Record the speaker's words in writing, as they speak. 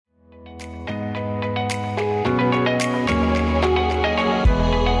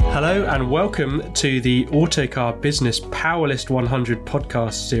Hello and welcome to the Autocar Business Powerlist 100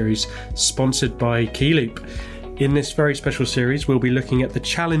 podcast series sponsored by Keyloop. In this very special series, we'll be looking at the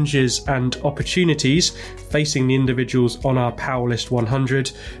challenges and opportunities facing the individuals on our Powerlist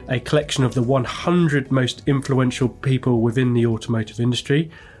 100, a collection of the 100 most influential people within the automotive industry.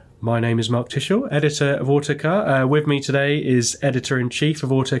 My name is Mark Tishel, editor of Autocar. With me today is editor-in-chief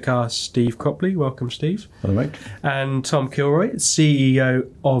of Autocar, Steve Copley. Welcome, Steve. Hello, mate. And Tom Kilroy, CEO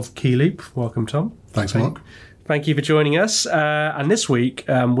of Keyloop. Welcome, Tom. Thanks, Mark. Thank you for joining us. And this week,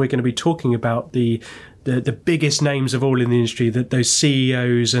 we're going to be talking about the biggest names of all in the industry, those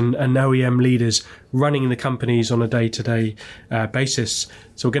CEOs and OEM leaders running the companies on a day-to-day basis.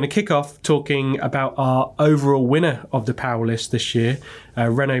 So we're going to kick off talking about our overall winner of the Power List this year,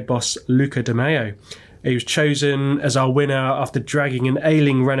 Renault boss Luca De Meo. He was chosen as our winner after dragging an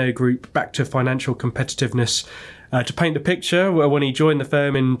ailing Renault group back to financial competitiveness. To paint the picture, when he joined the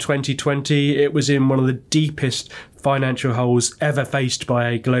firm in 2020, it was in one of the deepest financial holes ever faced by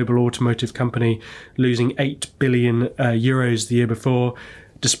a global automotive company, losing 8 billion euros the year before.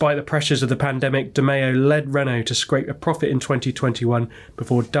 Despite the pressures of the pandemic, De Meo led Renault to scrape a profit in 2021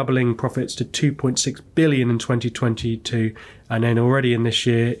 before doubling profits to 2.6 billion in 2022. And then already in this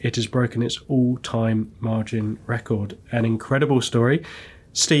year, it has broken its all-time margin record. An incredible story.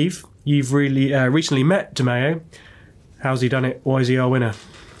 Steve, you've really recently met De Meo. How's he done it? Why is he our winner?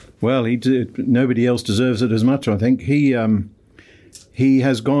 Well, nobody else deserves it as much, I think. He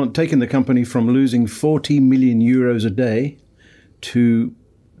has taken the company from losing 40 million euros a day to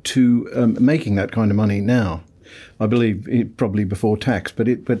making that kind of money now. I believe probably before tax, but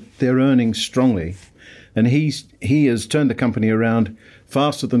they're earning strongly. And he has turned the company around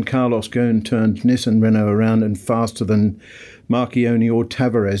faster than Carlos Ghosn turned Nissan Renault around, and faster than Marchionni or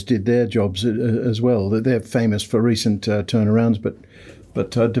Tavares did their jobs as well. They're famous for recent turnarounds,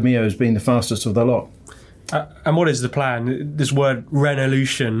 but De Meo has been the fastest of the lot. And what is the plan? This word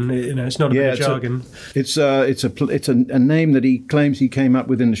Renaulution, it's not a bit of jargon. It's a name that he claims he came up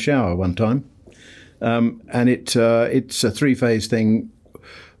with in the shower one time, and it's a three-phase thing.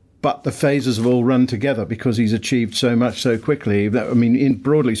 But the phases have all run together because he's achieved so much so quickly.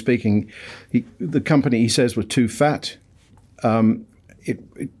 Broadly speaking, the company, he says, was too fat.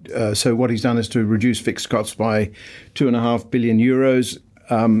 So what he's done is to reduce fixed costs by 2.5 billion euros.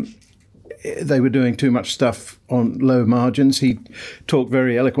 They were doing too much stuff on low margins. He talked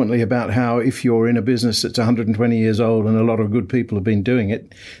very eloquently about how if you're in a business that's 120 years old and a lot of good people have been doing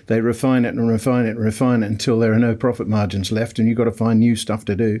it, they refine it and refine it and refine it until there are no profit margins left, and you've got to find new stuff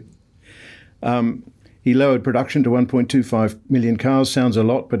to do. He lowered production to 1.25 million cars. Sounds a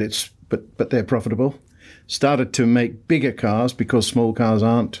lot, but they're profitable. Started to make bigger cars because small cars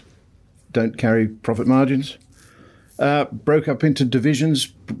don't carry profit margins. Broke up into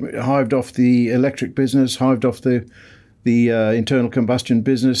divisions, hived off the electric business, hived off the internal combustion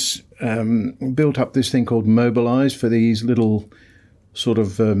business, built up this thing called Mobilize for these little sort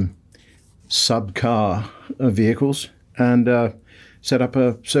of sub-car vehicles, and set up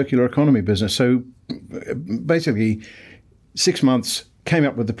a circular economy business. So basically, 6 months, came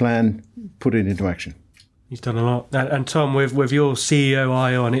up with the plan, put it into action. He's done a lot. And Tom, with your CEO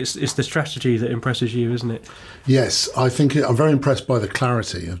eye on, it's the strategy that impresses you, isn't it? Yes, I think I'm very impressed by the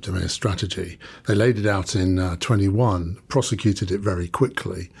clarity of De Meo's strategy. They laid it out in 21, prosecuted it very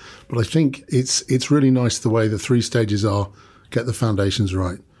quickly. But I think it's really nice the way the three stages are: get the foundations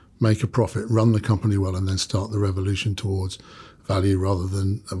right, make a profit, run the company well, and then start the revolution towards value rather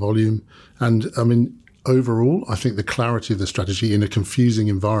than a volume. And overall, I think the clarity of the strategy in a confusing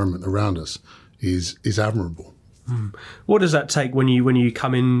environment around us is admirable. What does that take when you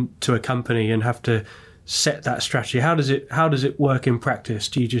come into a company and have to set that strategy? How does it work in practice?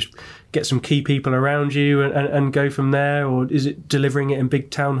 Do you just get some key people around you and go from there, or is it delivering it in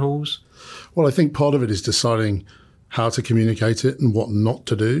big town halls? Well, I think part of it is deciding how to communicate it and what not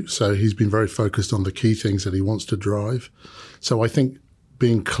to do. So he's been very focused on the key things that he wants to drive. So I think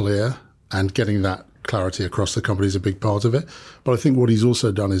being clear and getting that clarity across the company is a big part of it. But I think what he's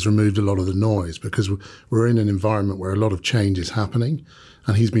also done is removed a lot of the noise, because we're in an environment where a lot of change is happening,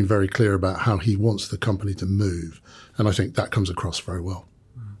 and he's been very clear about how he wants the company to move. And I think that comes across very well.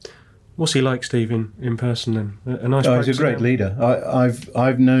 What's he like, Steve, in person then? A nice he's a great leader.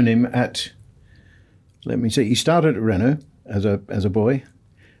 I've known him at, let me see, he started at Renault as a boy,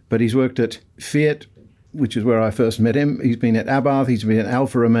 but he's worked at Fiat, which is where I first met him. He's been at Abarth, he's been at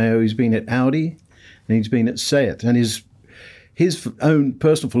Alfa Romeo, he's been at Audi, and he's been at Seat. And his own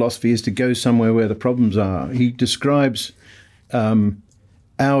personal philosophy is to go somewhere where the problems are. He describes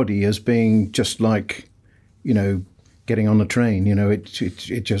Audi as being just like, getting on the train.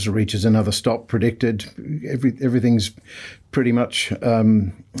 It just reaches another stop predicted. Everything's pretty much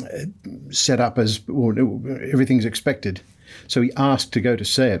set up everything's expected. So he asked to go to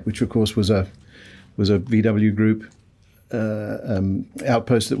SEAT, which of course was a VW Group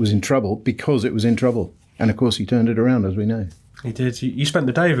outpost that was in trouble because it was in trouble. And of course he turned it around, as we know. He did. You spent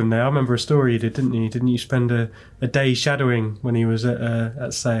the day with him there. I remember a story you did, didn't you? Didn't you spend a day shadowing when he was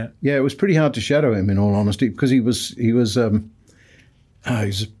at SEAT? Yeah, it was pretty hard to shadow him, in all honesty, because he was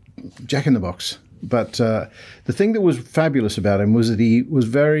Jack in the box. But the thing that was fabulous about him was that he was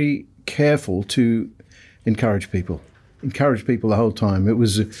very careful to encourage people the whole time. It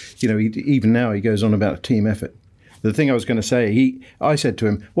was, even now he goes on about a team effort. The thing I was going to say, I said to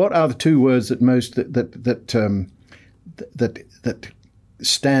him, "What are the two words that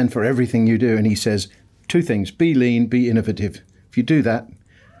stand for everything you do?" And he says, two things: be lean, be innovative. If you do that,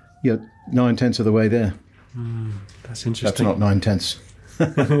 you're 9/10 of the way there. That's interesting. That's not 9/10.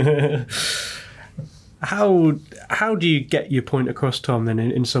 How do you get your point across, Tom, then,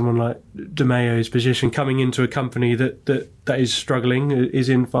 in someone like Di Meo's position, coming into a company that is struggling, is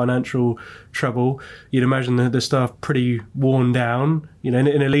in financial trouble? You'd imagine the staff pretty worn down, in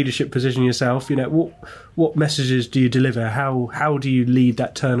a leadership position yourself. What messages do you deliver? How do you lead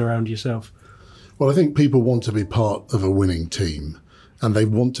that turnaround yourself? Well, I think people want to be part of a winning team and they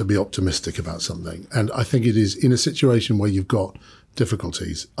want to be optimistic about something. And I think it is in a situation where you've got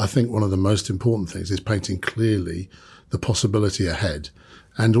difficulties. I think one of the most important things is painting clearly the possibility ahead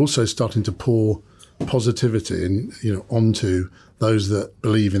and also starting to pour positivity onto those that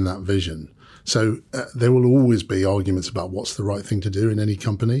believe in that vision. So there will always be arguments about what's the right thing to do in any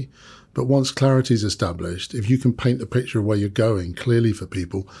company. But once clarity is established, if you can paint the picture of where you're going clearly for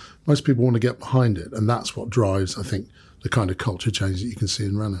people, most people want to get behind it. And that's what drives, I think, the kind of culture change that you can see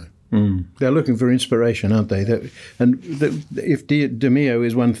in Renault. They're looking for inspiration, aren't they? If Di Meo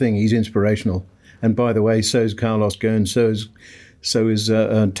is one thing, he's inspirational. And by the way, so is Carlos Ghosn, so is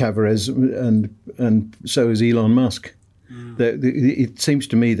Tavares, and so is Elon Musk. It seems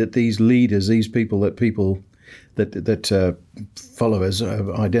to me that these leaders, these people that followers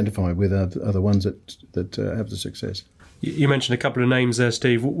identify with, are the ones that have the success. You mentioned a couple of names there,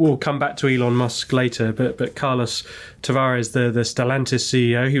 Steve. We'll come back to Elon Musk later, but Carlos Tavares, the Stellantis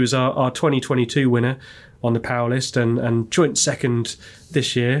CEO, he was our 2022 winner on the Power List and joint second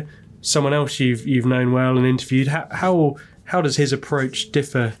this year. Someone else you've known well and interviewed. How does his approach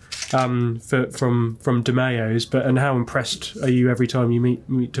differ from Di Meo's? And how impressed are you every time you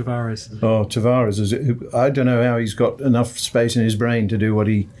meet Tavares? Oh, Tavares I don't know how he's got enough space in his brain to do what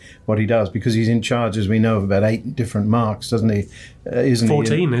he does, because he's in charge, as we know, of about 8 different marques, doesn't he? Isn't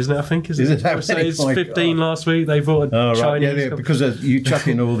 14, isn't it? I think. Is it that many? It's 15 last week. They bought a Chinese. Yeah, because you chuck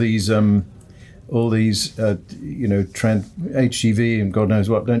in all these HGV and God knows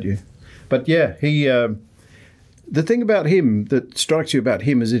what, don't you? But yeah, he. The thing about him that strikes you about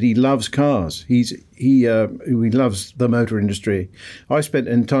him is that he loves cars. He loves the motor industry. I spent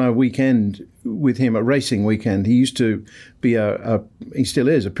an entire weekend with him, a racing weekend. He used to be he still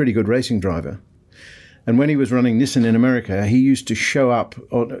is, a pretty good racing driver. And when he was running Nissan in America, he used to show up,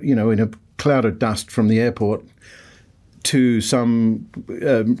 in a cloud of dust from the airport to some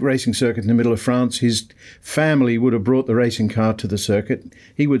racing circuit in the middle of France. His family would have brought the racing car to the circuit.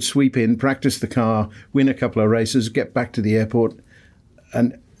 He would sweep in, practice the car, win a couple of races, get back to the airport.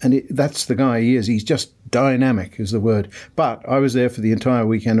 That's the guy he is. He's just dynamic is the word. But I was there for the entire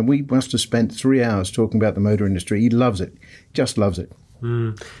weekend and we must have spent 3 hours talking about the motor industry. He loves it. Just loves it.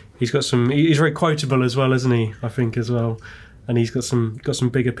 He's very quotable as well, isn't he? I think as well. And he's got some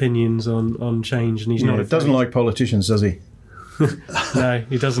big opinions on change, and he's not. Doesn't like politicians, does he? No,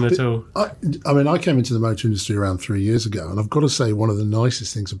 he doesn't at all. I came into the motor industry around 3 years ago, and I've got to say one of the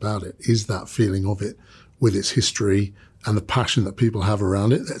nicest things about it is that feeling of it with its history and the passion that people have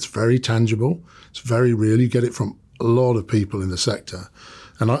around it. That's very tangible. It's very real. You get it from a lot of people in the sector.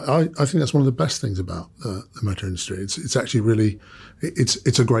 And I think that's one of the best things about the motor industry. It's actually really,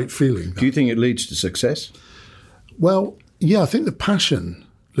 it's a great feeling. Do you think it leads to success? Well, yeah, I think the passion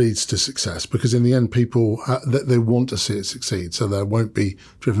leads to success because in the end, people they want to see it succeed, so there won't be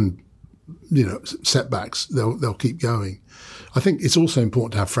driven, setbacks. They'll keep going. I think it's also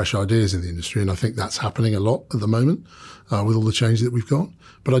important to have fresh ideas in the industry, and I think that's happening a lot at the moment with all the change that we've got.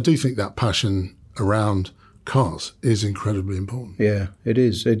 But I do think that passion around cars is incredibly important. Yeah, it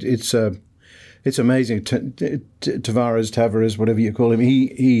is. It's amazing. Tavares, whatever you call him,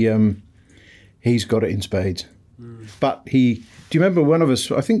 he's got it in spades. But do you remember one of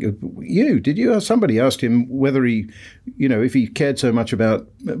us, I think did you? Somebody asked him whether he, if he cared so much about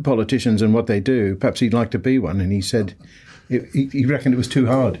politicians and what they do, perhaps he'd like to be one. And he said he reckoned it was too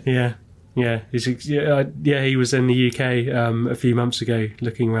hard. Yeah. Yeah, he was in the UK a few months ago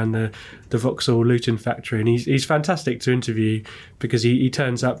looking around the Vauxhall Luton factory, and he's fantastic to interview because he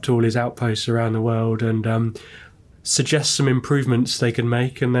turns up to all his outposts around the world and suggests some improvements they can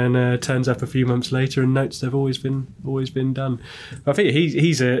make, and then turns up a few months later and notes they've always been done. I think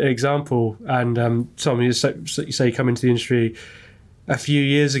he's an example. And Tom, you say you come into the industry a few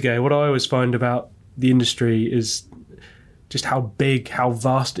years ago. What I always find about the industry is just how big, how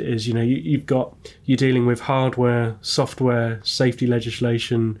vast it is. You're dealing with hardware, software, safety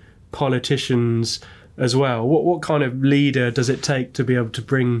legislation, politicians as well. What kind of leader does it take to be able to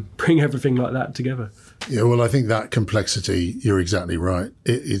bring everything like that together? Yeah, well, I think that complexity, you're exactly right.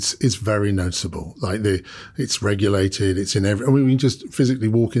 It's very noticeable. It's regulated. It's in every. I mean, we can just physically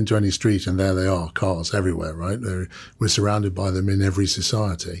walk into any street and there they are, cars everywhere, right? We're surrounded by them in every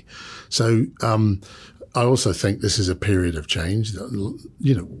society. So, I also think this is a period of change.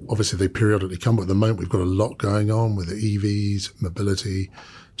 Obviously they periodically come, but at the moment we've got a lot going on with the EVs, mobility,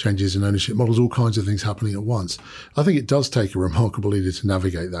 changes in ownership models, all kinds of things happening at once. I think it does take a remarkable leader to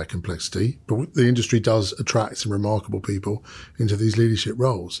navigate that complexity, but the industry does attract some remarkable people into these leadership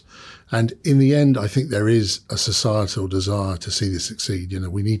roles. And in the end, I think there is a societal desire to see this succeed.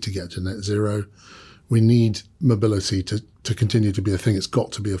 We need to get to net zero. We need mobility to continue to be a thing. It's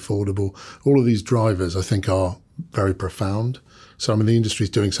got to be affordable. All of these drivers, I think, are very profound. So, the industry is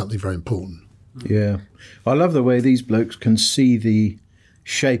doing something very important. Yeah. I love the way these blokes can see the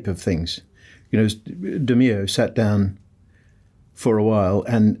shape of things. DeMeo sat down for a while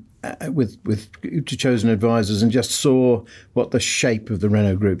and with chosen advisors and just saw what the shape of the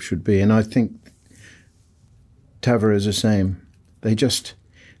Renault Group should be. And I think Tavra is the same. They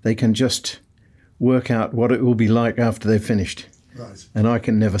can just work out what it will be like after they've finished. Right. And I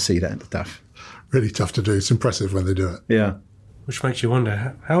can never see that stuff. Really tough to do. It's impressive when they do it. Yeah. Which makes you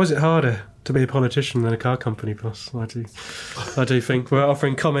wonder, how is it harder to be a politician than a car company boss? I do think we're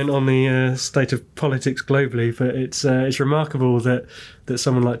offering comment on the state of politics globally, but it's remarkable that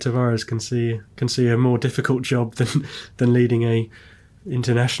someone like Tavares can see a more difficult job than leading a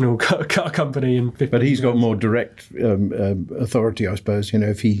international car company in 50 But he's years. got more direct authority, I suppose.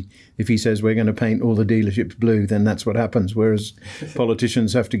 If he says we're going to paint all the dealerships blue, then that's what happens. Whereas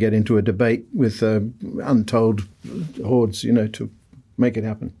politicians have to get into a debate with untold hordes, to make it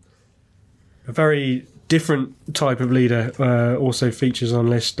happen. A very different type of leader also features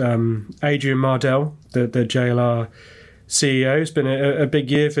on list. Adrian Mardell, the JLR CEO. It's been a big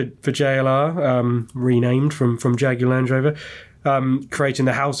year for JLR, renamed from Jaguar Land Rover. Creating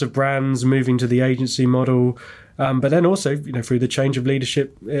the house of brands, moving to the agency model, but then also through the change of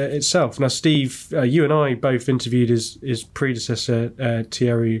leadership itself. Now, Steve, you and I both interviewed his predecessor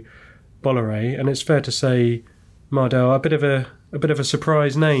Thierry Bolloré, and it's fair to say, Mardell, a bit of a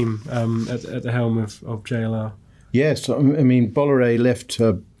surprise name at the helm of JLR. Yes, Bolloré left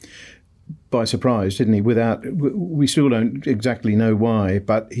by surprise, didn't he? We still don't exactly know why,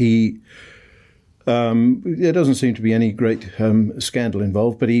 but he. There doesn't seem to be any great scandal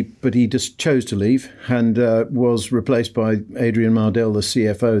involved, but he just chose to leave and was replaced by Adrian Mardell, the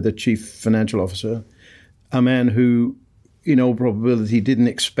CFO, the Chief Financial Officer, a man who, in all probability, didn't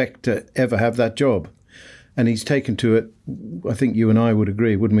expect to ever have that job. And he's taken to it, I think you and I would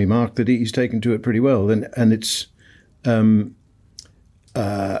agree, wouldn't we, Mark, that he's taken to it pretty well. And it's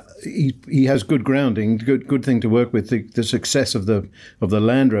he has good grounding, good thing to work with. The success of the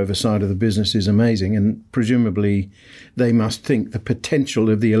Land Rover side of the business is amazing, and presumably they must think the potential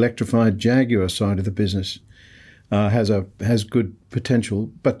of the electrified Jaguar side of the business has good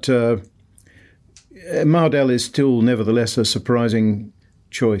potential. But Mardell is still nevertheless a surprising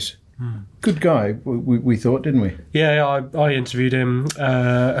choice. Good guy, we thought, didn't we? Yeah, I interviewed him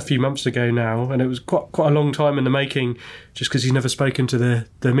a few months ago now, and it was quite a long time in the making, just because he's never spoken to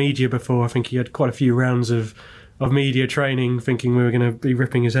the media before. I think he had quite a few rounds of media training, thinking we were going to be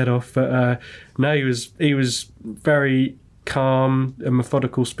ripping his head off. But no, he was very calm, a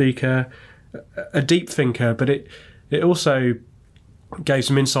methodical speaker, a deep thinker. But it also gave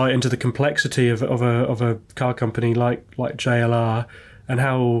some insight into the complexity of a car company like JLR, and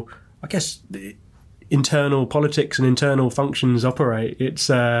how, I guess, the internal politics and internal functions operate. It's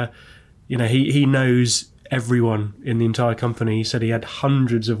he knows everyone in the entire company. He said he had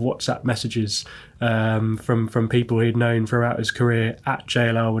hundreds of WhatsApp messages from people he'd known throughout his career at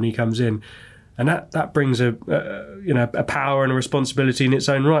JLR when he comes in, and that brings a power and a responsibility in its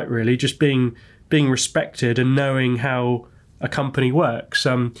own right. Really, just being being respected and knowing how a company works.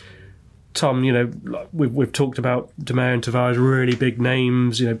 Tom, we've talked about DeMeo and Tavares, really big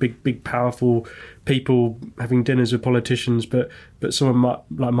names, big powerful people having dinners with politicians, but someone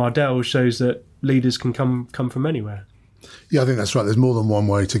like Mardell shows that leaders can come from anywhere. Yeah, I think that's right. There's more than one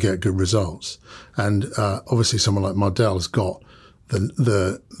way to get good results, and obviously someone like Mardell has got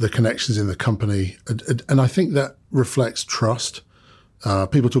the connections in the company, and I think that reflects trust.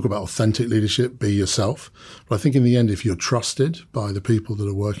 People talk about authentic leadership, be yourself. But I think in the end, if you're trusted by the people that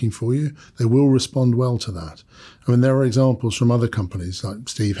are working for you, they will respond well to that. I mean, there are examples from other companies like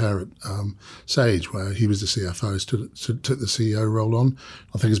Steve Hare at Sage, where he was the CFO, took the CEO role on.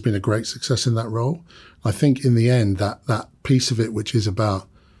 I think has been a great success in that role. I think in the end, that piece of it, which is about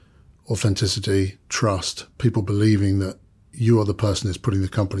authenticity, trust, people believing that you are the person who's putting the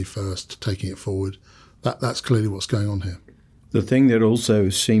company first, taking it forward, that's clearly what's going on here. The thing that also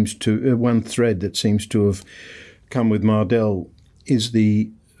seems to, one thread that seems to have come with Mardell is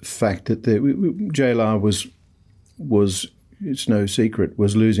the fact that JLR was, it's no secret,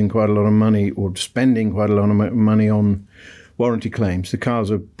 was losing quite a lot of money or spending quite a lot of money on warranty claims. The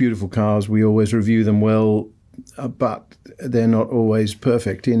cars are beautiful cars. We always review them well, but they're not always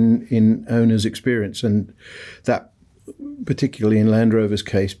perfect in owner's experience. And that, particularly in Land Rover's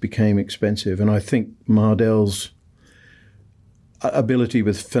case, became expensive. And I think Mardell's ability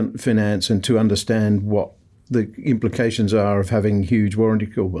with finance and to understand what the implications are of having huge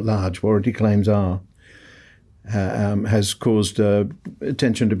warranty or large warranty claims has caused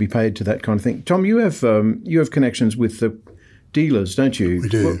attention to be paid to that kind of thing. Tom, you have connections with the dealers, don't you? We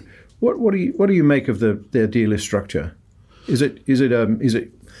do. What do you make of their dealer structure? Is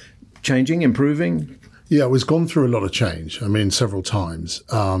it changing, improving? Yeah, it was gone through a lot of change. I mean, several times.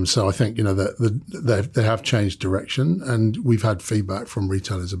 So I think they have changed direction, and we've had feedback from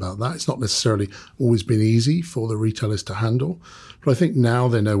retailers about that. It's not necessarily always been easy for the retailers to handle, but I think now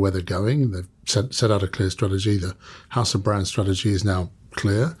they know where they're going. They've set out a clear strategy. The House of Brand strategy is now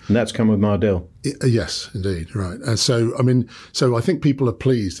clear, and that's come with Mardell. Yes, indeed, right. And so I think people are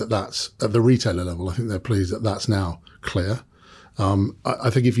pleased that that's at the retailer level. I think they're pleased that that's now clear.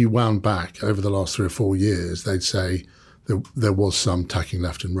 I think if you wound back over the last 3 or 4 years, they'd say there was some tacking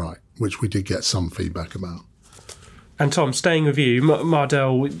left and right, which we did get some feedback about. And Tom, staying with you,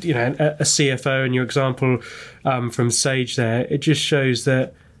 Mardell, a CFO and your example from Sage there, it just shows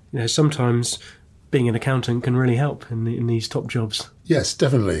that sometimes being an accountant can really help in these top jobs. Yes,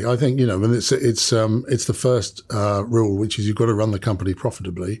 definitely. I think when it's the first rule, which is you've got to run the company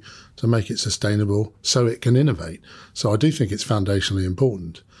profitably to make it sustainable, so it can innovate. So I do think it's foundationally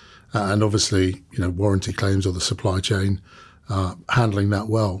important, and obviously warranty claims or the supply chain, handling that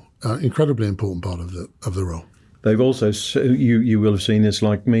well, incredibly important part of the role. They've also, you will have seen this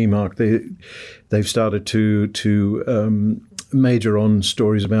like me, Mark. They've started to major on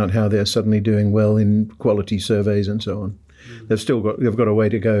stories about how they're suddenly doing well in quality surveys and so on. They've got a way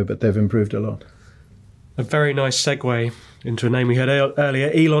to go, but they've improved a lot. A very nice segue into a name we heard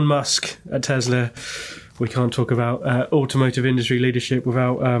earlier, Elon Musk at Tesla. We can't talk about automotive industry leadership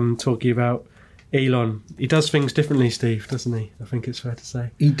without talking about Elon. He does things differently, Steve, doesn't he? I think it's fair to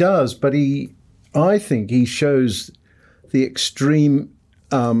say. He does, but I think he shows the extreme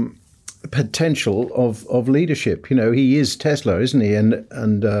potential of leadership. He is Tesla, isn't he?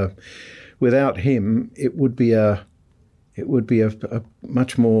 And without him, it would be a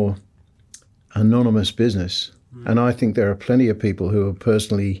much more anonymous business. And I think there are plenty of people who are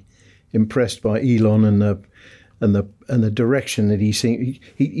personally impressed by Elon and the direction that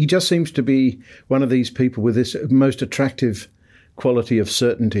he just seems to be one of these people with this most attractive quality of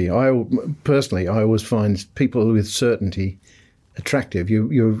certainty. I always find people with certainty attractive.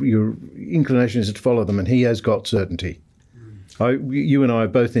 Your inclination is to follow them, and he has got certainty. You and I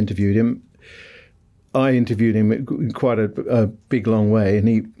both interviewed him. I interviewed him in quite a big, long way,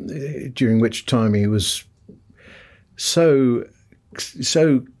 and during which time he was so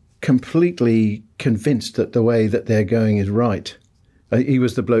completely convinced that the way that they're going is right. He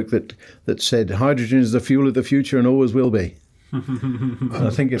was the bloke that said hydrogen is the fuel of the future and always will be. I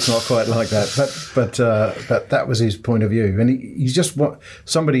think it's not quite like that, but that was his point of view, and he's just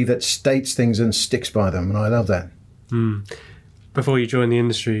somebody that states things and sticks by them, and I love that. Before you joined the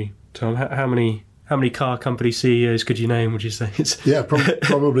industry, Tom, how many car company CEOs could you name? Would you say? Yeah,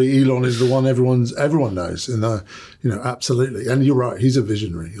 probably Elon is the one everyone knows, and absolutely. And you're right, he's a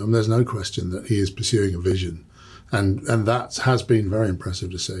visionary. There's no question that he is pursuing a vision, and that has been very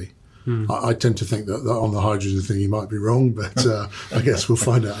impressive to see. I tend to think that on the hydrogen thing he might be wrong, but I guess we'll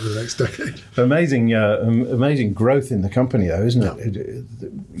find out in the next decade. Amazing growth in the company, though, isn't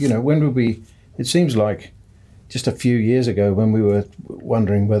it? When would we It seems like just a few years ago when we were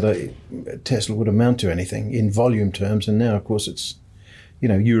wondering whether Tesla would amount to anything in volume terms, and now, of course, it's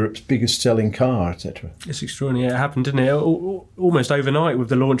Europe's biggest selling car, etc. It's extraordinary. It happened, didn't it? Almost overnight with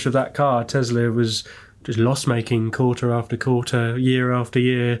the launch of that car, Tesla was just loss-making quarter after quarter, year after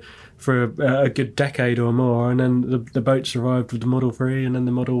year for a good decade or more, and then the boats arrived with the Model 3 and then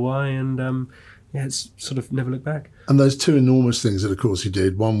the Model Y, and it's sort of never looked back. And those two enormous things that, of course, he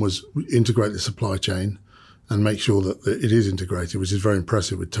did. One was integrate the supply chain and make sure that it is integrated, which is very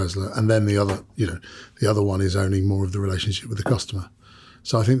impressive with Tesla. And then the other one is owning more of the relationship with the customer.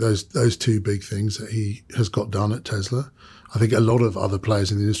 So I think those two big things that he has got done at Tesla, I think a lot of other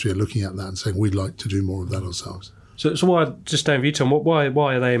players in the industry are looking at that and saying, we'd like to do more of that ourselves. So why, just staying with you, Tom, why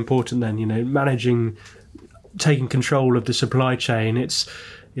are they important then? Managing, taking control of the supply chain. It's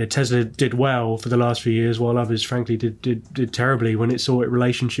Tesla did well for the last few years, while others, frankly, did terribly when it saw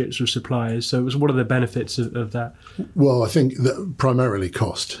relationships with suppliers. So what are the benefits of that? Well, I think that primarily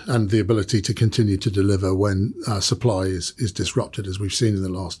cost and the ability to continue to deliver when supply is disrupted, as we've seen in the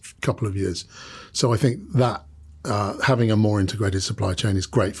last couple of years. So I think that having a more integrated supply chain is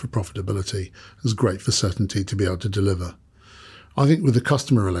great for profitability. It's great for certainty to be able to deliver. I think with the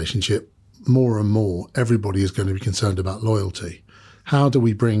customer relationship, more and more, everybody is going to be concerned about loyalty. How do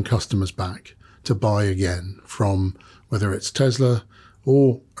we bring customers back to buy again from whether it's Tesla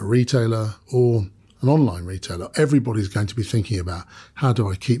or a retailer or an online retailer? Everybody's going to be thinking about how do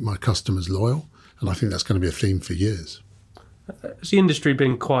I keep my customers loyal? And I think that's going to be a theme for years. Has the industry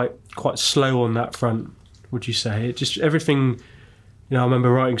been quite slow on that front, would you say? It just everything, I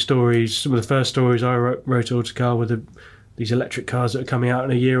remember writing stories. Some of the first stories I wrote at Autocar were these electric cars that are coming out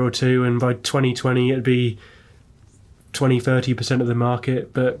in a year or two, and by 2020 it'd be 20-30% of the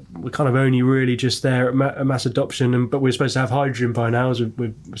market, but we're kind of only really just there at mass adoption, but we're supposed to have hydrogen by now, as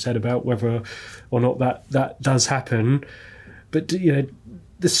we've said about whether or not that does happen. But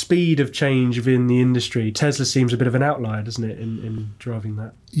the speed of change within the industry, Tesla seems a bit of an outlier, doesn't it, in driving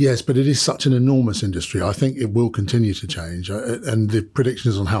that? Yes, but it is such an enormous industry. I think it will continue to change, and the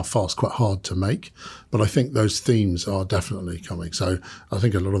predictions on how fast quite hard to make, but I think those themes are definitely coming. So I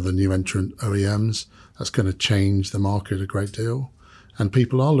think a lot of the new entrant OEMs, that's going to change the market a great deal. And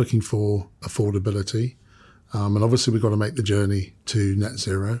people are looking for affordability. And obviously we've got to make the journey to net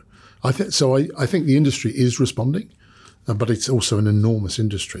zero. I think the industry is responding, but it's also an enormous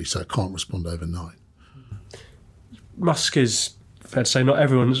industry, so it can't respond overnight. Musk is, fair to say, not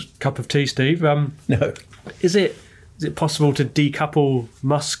everyone's cup of tea, Steve. No. Is it possible to decouple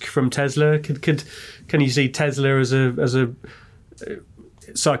Musk from Tesla? Can you see Tesla as a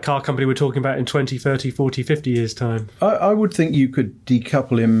car company we're talking about in 20, 30, 40, 50 years' time? I would think you could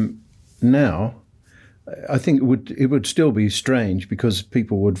decouple him now. I think it would still be strange because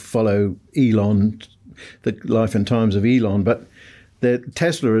people would follow Elon, the life and times of Elon, but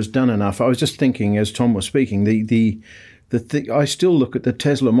Tesla has done enough. I was just thinking as Tom was speaking, I still look at the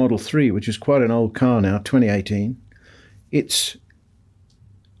Tesla Model 3, which is quite an old car now, 2018. It's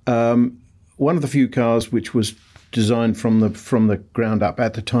one of the few cars which was designed from the ground up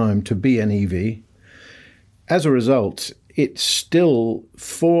at the time to be an EV. As a result, it's still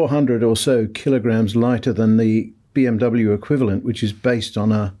 400 or so kilograms lighter than the BMW equivalent, which is based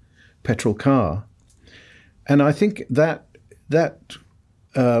on a petrol car. And I think that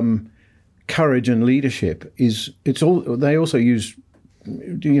courage and leadership they also use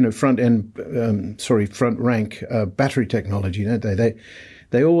front rank battery technology, don't they?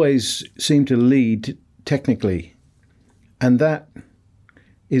 They always seem to lead technically. And that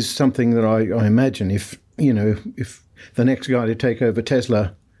is something that I imagine if the next guy to take over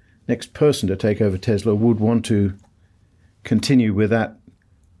Tesla, next person to take over Tesla would want to continue with that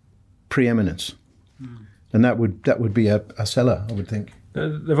preeminence. And that would be a seller, I would think.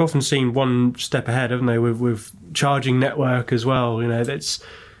 They've often seen one step ahead, haven't they, with charging network as well.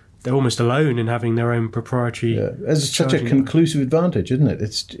 They're almost alone in having their own proprietary. Yeah. It's such a conclusive advantage, isn't it?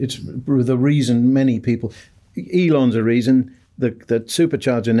 It's the reason many people. Elon's a reason. The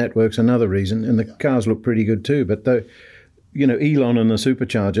supercharger network's another reason, and the cars look pretty good too. But Elon and the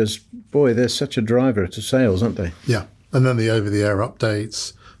superchargers, boy, they're such a driver to sales, aren't they? Yeah, and then the over-the-air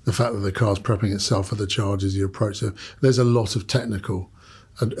updates, the fact that the car's prepping itself for the charge as you approach. So there's a lot of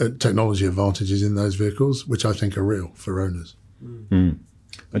technology advantages in those vehicles, which I think are real for owners. Mm.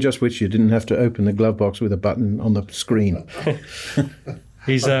 I just wish you didn't have to open the glove box with a button on the screen.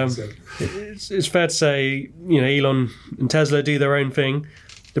 It's fair to say, Elon and Tesla do their own thing.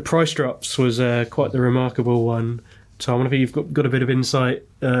 The price drops was quite the remarkable one. Tom, I think you've got a bit of insight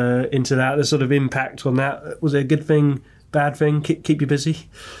into that, the sort of impact on that. Was it a good thing bad thing? Keep you busy?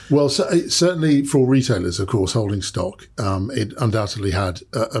 Well, certainly for retailers, of course, holding stock, it undoubtedly had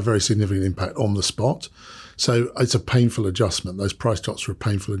a very significant impact on the spot. So it's a painful adjustment. Those price drops are a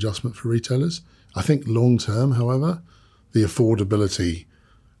painful adjustment for retailers. I think long term, however,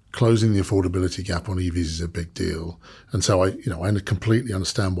 closing the affordability gap on EVs is a big deal. And so I completely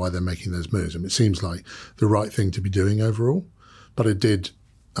understand why they're making those moves. I mean, it seems like the right thing to be doing overall, but it did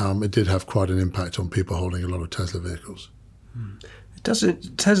have quite an impact on people holding a lot of Tesla vehicles.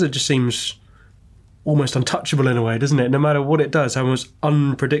 Tesla just seems almost untouchable in a way, doesn't it? No matter what it does, how much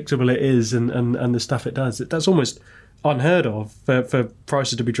unpredictable it is and the stuff it does. That's almost unheard of for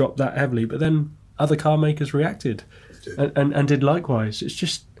prices to be dropped that heavily. But then other car makers reacted and did likewise. It's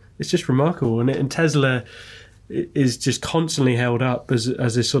just remarkable. And Tesla is just constantly held up as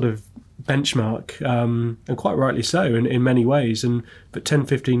this sort of benchmark, and quite rightly so in many ways. But 10,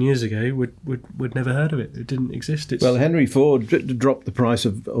 15 years ago, we'd never heard of it. It didn't exist. Well, Henry Ford dropped the price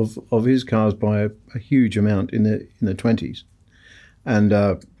of his cars by a huge amount in the 20s, and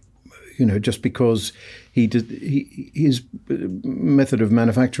just because his method of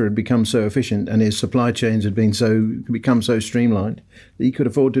manufacture had become so efficient and his supply chains had become so streamlined that he could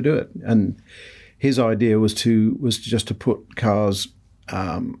afford to do it. And his idea was just to put cars.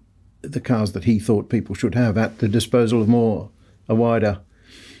 The cars that he thought people should have at the disposal of a wider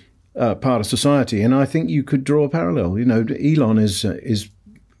part of society. And I think you could draw a parallel. Elon is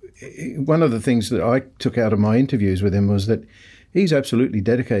one of the things that I took out of my interviews with him was that he's absolutely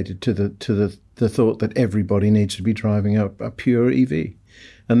dedicated to the thought that everybody needs to be driving a pure EV,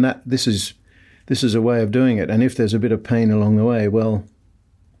 and that this is a way of doing it. And if there's a bit of pain along the way, well,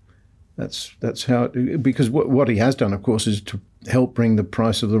 that's how. Because what he has done, of course, is to help bring the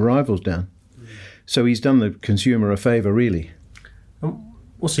price of the rivals down. So he's done the consumer a favour, really.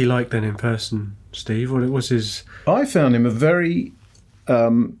 What's he like then in person, Steve? What was his? I found him a very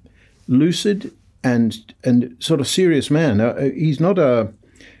lucid and sort of serious man. He's not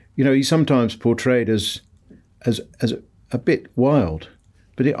he's sometimes portrayed as a bit wild,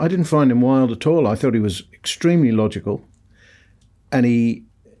 but I didn't find him wild at all. I thought he was extremely logical, and he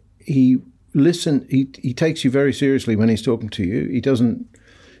listened. He takes you very seriously when he's talking to you. He doesn't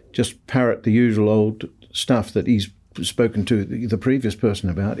just parrot the usual old stuff that he's spoken to the previous person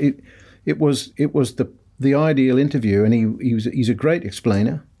about. It was the ideal interview, and he's a great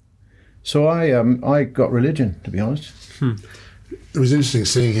explainer. So I got religion, to be honest. It was interesting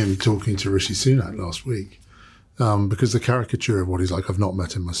seeing him talking to Rishi Sunak last week, because the caricature of what he's like, I've not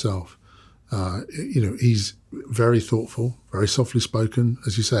met him myself. He's very thoughtful, very softly spoken,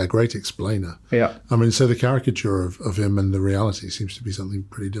 as you say, a great explainer. Yeah. I mean, so the caricature of him and the reality seems to be something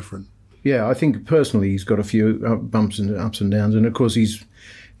pretty different. Yeah, I think personally he's got a few bumps and ups and downs, and of course he's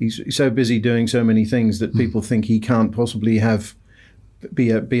so busy doing so many things that people think he can't possibly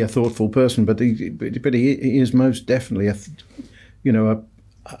be a thoughtful person. But he is most definitely a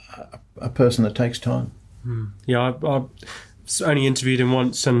person that takes time. Yeah, I only interviewed him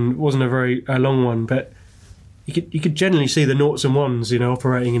once, and it wasn't a long one, but you could generally see the noughts and ones,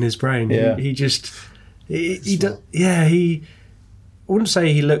 operating in his brain. Yeah. He does. Yeah, I wouldn't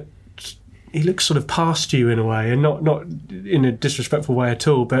say he looks sort of past you in a way, and not in a disrespectful way at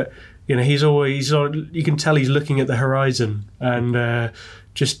all. But he's always, you can tell he's looking at the horizon and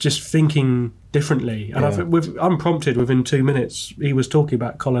just thinking differently. And I think unprompted, within 2 minutes, he was talking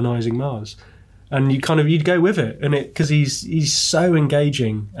about colonising Mars. And you'd go with it, and because he's so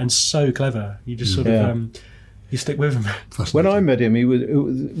engaging and so clever, you just sort of you stick with him. When I met him, he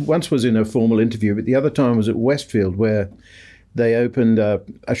once was in a formal interview, but the other time was at Westfield, where they opened a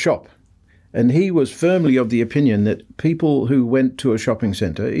shop, and he was firmly of the opinion that people who went to a shopping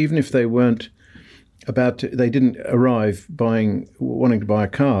centre, even if they weren't they didn't arrive wanting to buy a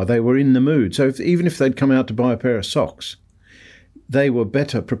car, they were in the mood. So even if they'd come out to buy a pair of socks, they were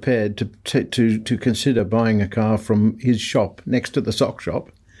better prepared to consider buying a car from his shop next to the sock shop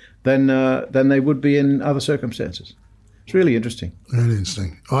than they would be in other circumstances. It's really interesting. Really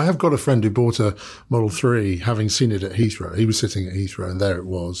interesting. I have got a friend who bought a Model 3, having seen it at Heathrow. He was sitting at Heathrow, and there it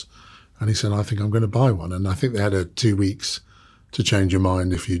was. And he said, I think I'm going to buy one. And I think they had 2 weeks to change your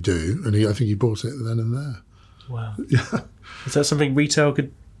mind if you do. And I think he bought it then and there. Wow. Yeah. Is that something retail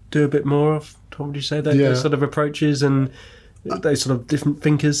could do a bit more of? Tom, would you say those sort of approaches and those sort of different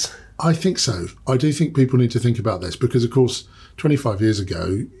thinkers? I think so. I do think people need to think about this because, of course, 25 years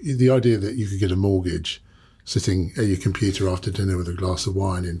ago, the idea that you could get a mortgage sitting at your computer after dinner with a glass of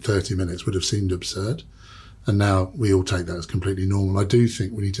wine in 30 minutes would have seemed absurd. And now we all take that as completely normal. I do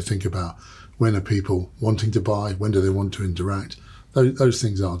think we need to think about when are people wanting to buy, when do they want to interact. Those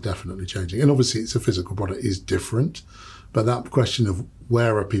things are definitely changing. And obviously it's a physical product is different, but that question of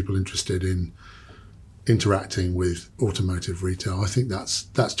where are people interested in interacting with automotive retail, I think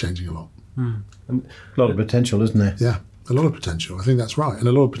that's changing a lot. And A lot of potential, isn't there? Yeah, a lot of potential. I think that's right. And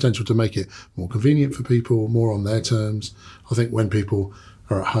a lot of potential to make it more convenient for people, more on their terms. I think when people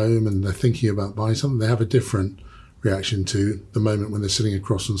are at home and they're thinking about buying something, they have a different reaction to the moment when they're sitting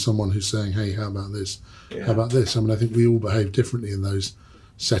across from someone who's saying, hey, how about this? Yeah. How about this? I mean, I think we all behave differently in those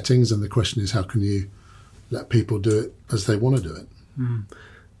settings. And the question is, how can you let people do it as they want to do it?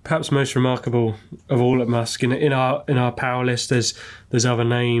 Perhaps most remarkable of all at Musk, in our power list, there's other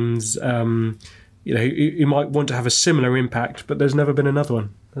names. You might want to have a similar impact, but there's never been another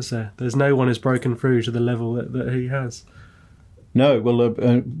one, has there? There's no one has broken through to the level that he has. No, well,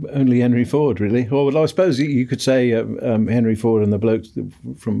 only Henry Ford, really. Or well, I suppose you could say Henry Ford and the bloke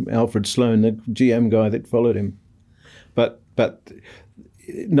from Alfred Sloan, the GM guy that followed him, but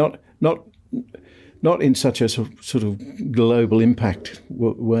not in such a sort of global impact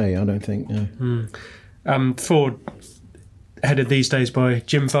way, I don't think. No. Ford headed these days by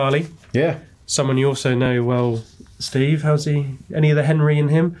Jim Farley. Yeah. Someone you also know well, Steve. How's he? Any of the Henry in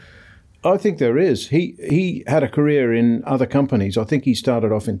him? I think there is. He had a career in other companies. I think he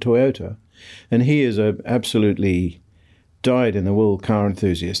started off in Toyota, and he is a absolutely dyed-in-the-wool car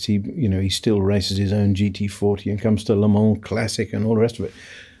enthusiast. He still races his own GT40 and comes to Le Mans Classic and all the rest of it.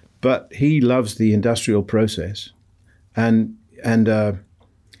 But he loves the industrial process, and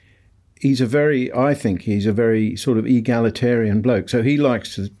he's a very sort of egalitarian bloke. So he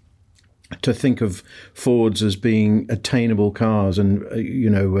likes to think of Fords as being attainable cars and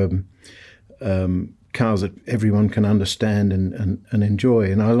cars that everyone can understand and enjoy.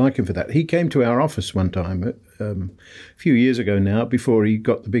 And I like him for that. He came to our office one time a few years ago now, before he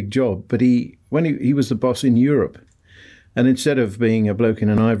got the big job. But when he was the boss in Europe, and instead of being a bloke in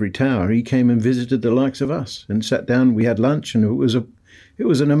an ivory tower, he came and visited the likes of us and sat down. We had lunch, and it was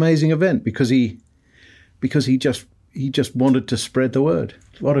an amazing event because he just wanted to spread the word.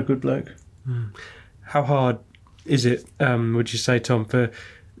 What a good bloke. How hard is it, would you say, Tom, to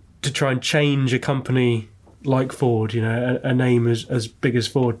try and change a company like Ford, a name as big as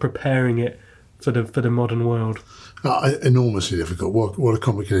Ford, preparing it for the modern world? Enormously difficult. What a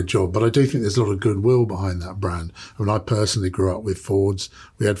complicated job. But I do think there's a lot of goodwill behind that brand. I mean, I personally grew up with Fords.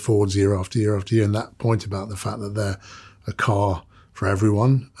 We had Fords year after year after year, and that point about the fact that they're a car for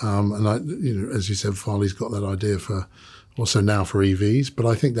everyone. And as you said, Farley's got that idea for also now for EVs. But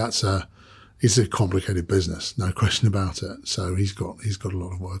I think it's a complicated business, no question about it. So he's got a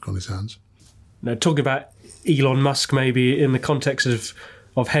lot of work on his hands. Now, talking about Elon Musk, maybe in the context of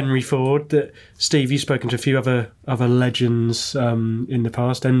Henry Ford, that Steve, you've spoken to a few other legends in the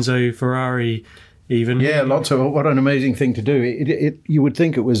past, Enzo Ferrari, even. Yeah, lots of. What an amazing thing to do! You would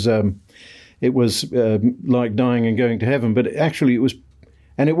think it was like dying and going to heaven, but actually it was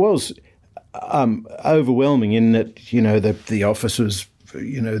overwhelming in that the office was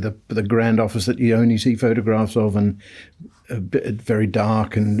the grand office that you only see photographs of, and a bit very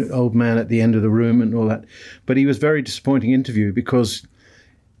dark, and old man at the end of the room and all that. But he was a very disappointing interview because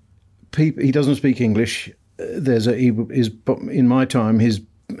he doesn't speak English. In my time, his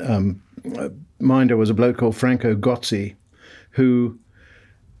minder was a bloke called Franco Gozzi, who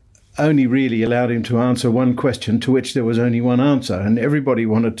only really allowed him to answer one question, to which there was only one answer, and everybody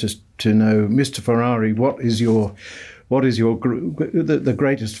wanted to know, Mr. Ferrari, what is the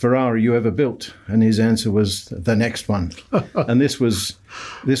greatest Ferrari you ever built? And his answer was the next one. And this was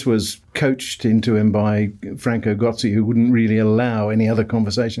coached into him by Franco Gozzi, who wouldn't really allow any other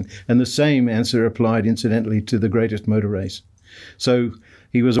conversation. And the same answer applied, incidentally, to the greatest motor race. So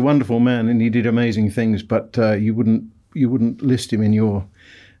he was a wonderful man, and he did amazing things, but you wouldn't list him in your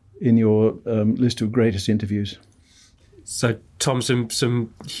list of greatest interviews. So, Tom,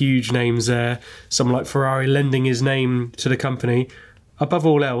 some huge names there. Someone like Ferrari lending his name to the company. Above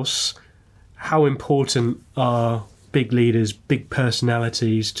all else, how important are big leaders, big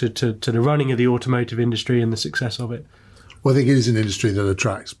personalities to the running of the automotive industry and the success of it? Well, I think it is an industry that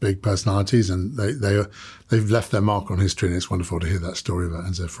attracts big personalities, and they've left their mark on history, and it's wonderful to hear that story about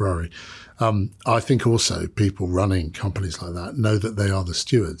Enzo Ferrari. I think also people running companies like that know that they are the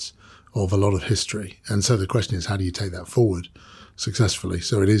stewards of a lot of history. And so the question is, how do you take that forward successfully?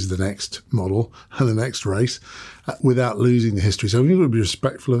 So it is the next model and the next race without losing the history. So we've got to be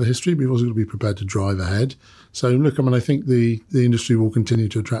respectful of the history, but we've also got to be prepared to drive ahead. So look, I think the industry will continue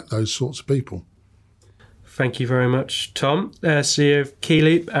to attract those sorts of people. Thank you very much, Tom, CEO of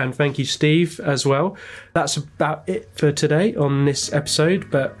Keyloop, and thank you, Steve, as well. That's about it for today on this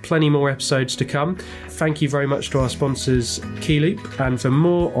episode, but plenty more episodes to come. Thank you very much to our sponsors, Keyloop, and for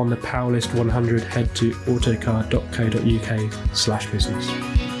more on the Powerlist 100, head to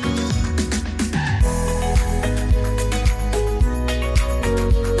autocar.co.uk/business.